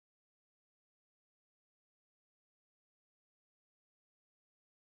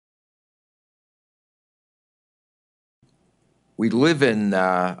We live in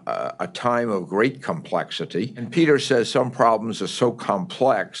a time of great complexity, and Peter says some problems are so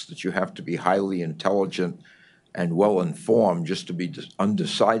complex that you have to be highly intelligent and well-informed just to be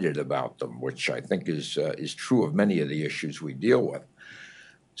undecided about them, which I think is true of many of the issues we deal with.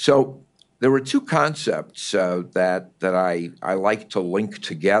 So there are two concepts that I like to link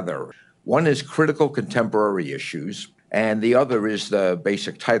together. One is critical contemporary issues, and the other is the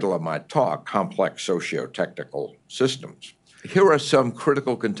basic title of my talk, Complex Sociotechnical Systems. Here are some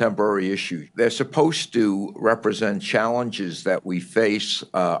critical contemporary issues. They're supposed to represent challenges that we face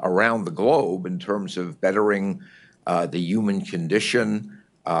around the globe in terms of bettering the human condition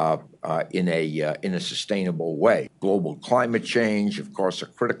in a sustainable way. Global climate change, of course, a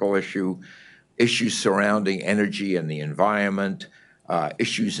critical issue, issues surrounding energy and the environment,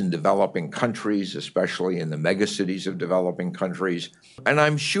 issues in developing countries, especially in the megacities of developing countries. And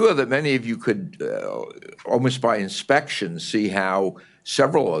I'm sure that many of you could, almost by inspection, see how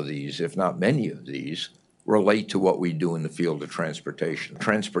several of these, if not many of these, relate to what we do in the field of transportation.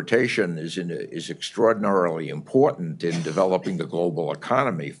 Transportation is extraordinarily important in developing the global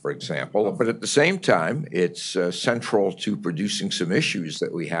economy, for example, but at the same time, it's central to producing some issues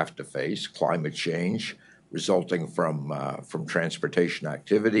that we have to face: climate change resulting from transportation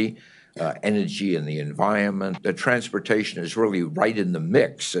activity, energy and the environment. The transportation is really right in the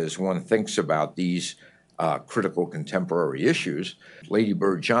mix as one thinks about these critical contemporary issues. Lady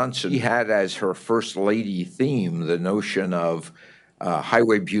Bird Johnson, she had as her first lady theme the notion of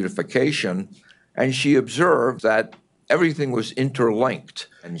highway beautification, and she observed that everything was interlinked,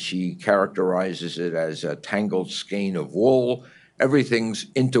 and she characterizes it as a tangled skein of wool. Everything's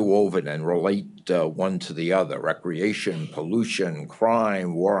interwoven and relate one to the other. Recreation, pollution,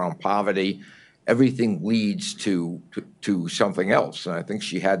 crime, war on poverty, everything leads to something else. And I think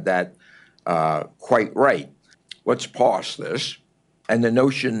she had that quite right. Let's parse this. And the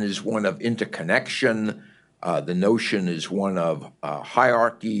notion is one of interconnection. The notion is one of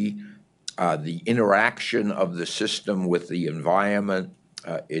hierarchy, the interaction of the system with the environment,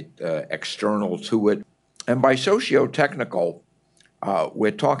 external to it. And by sociotechnical, we're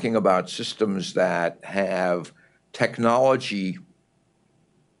talking about systems that have technology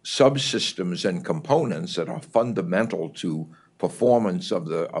subsystems and components that are fundamental to performance of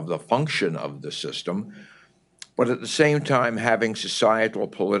the function of the system, but at the same time having societal,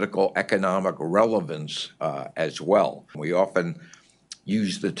 political, economic relevance as well. We often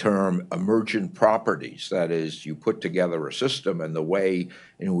use the term emergent properties. That is, you put together a system and the way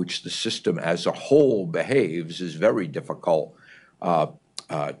in which the system as a whole behaves is very difficult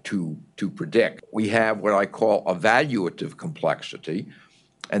to predict. We have what I call evaluative complexity,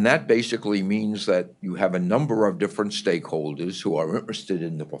 and that basically means that you have a number of different stakeholders who are interested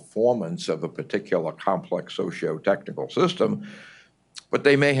in the performance of a particular complex socio-technical system, but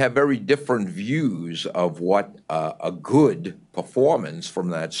they may have very different views of what a good performance from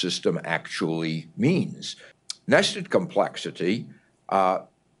that system actually means. Nested complexity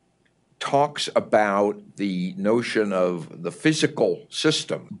talks about the notion of the physical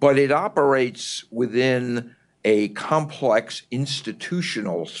system, but it operates within a complex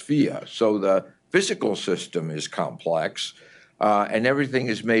institutional sphere. So the physical system is complex, and everything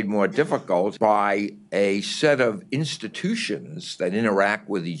is made more difficult by a set of institutions that interact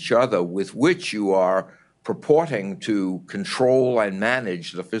with each other with which you are purporting to control and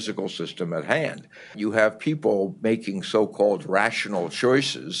manage the physical system at hand. You have people making so-called rational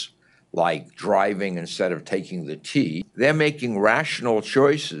choices, like driving instead of taking the T. They're making rational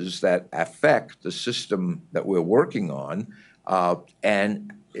choices that affect the system that we're working on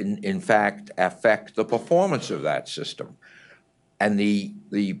and, in fact, affect the performance of that system. And the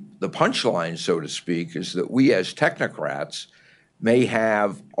punchline, so to speak, is that we as technocrats may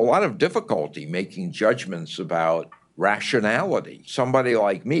have a lot of difficulty making judgments about rationality. Somebody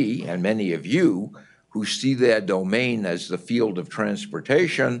like me and many of you who see their domain as the field of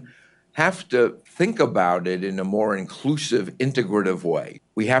transportation have to think about it in a more inclusive, integrative way.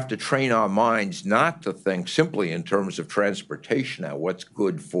 We have to train our minds not to think simply in terms of transportation and what's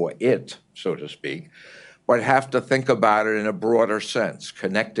good for it, so to speak, but have to think about it in a broader sense,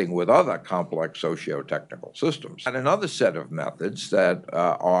 connecting with other complex socio-technical systems. And another set of methods that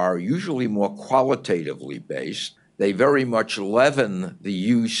are usually more qualitatively based. They very much leaven the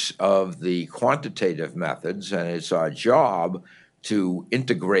use of the quantitative methods, and it's our job to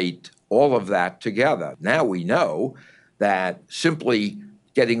integrate all of that together. Now we know that simply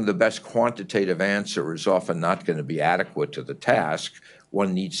getting the best quantitative answer is often not going to be adequate to the task.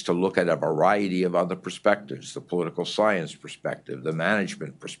 One needs to look at a variety of other perspectives, the political science perspective, the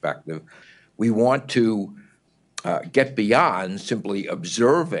management perspective. We want to get beyond simply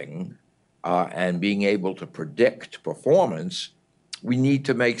observing and being able to predict performance, we need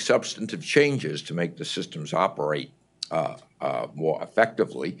to make substantive changes to make the systems operate more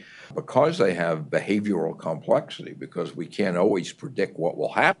effectively, because they have behavioral complexity, because we can't always predict what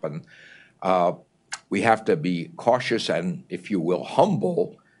will happen. We have to be cautious and, if you will,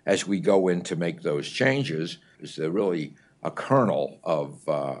 humble as we go in to make those changes. Is there really a kernel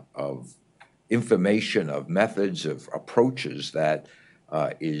of information, of methods, of approaches that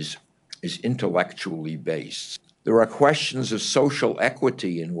is intellectually based? There are questions of social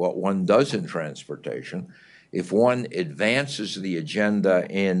equity in what one does in transportation. If one advances the agenda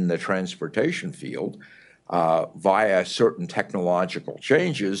in the transportation field via certain technological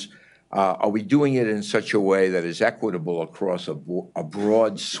changes, are we doing it in such a way that is equitable across a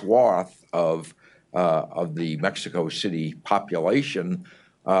broad swath of the Mexico City population,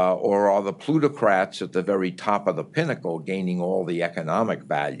 or are the plutocrats at the very top of the pinnacle gaining all the economic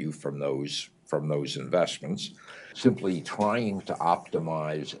value from those investments? Simply trying to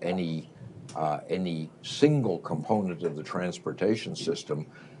optimize any single component of the transportation system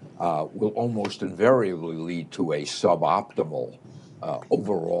will almost invariably lead to a suboptimal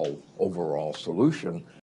overall solution.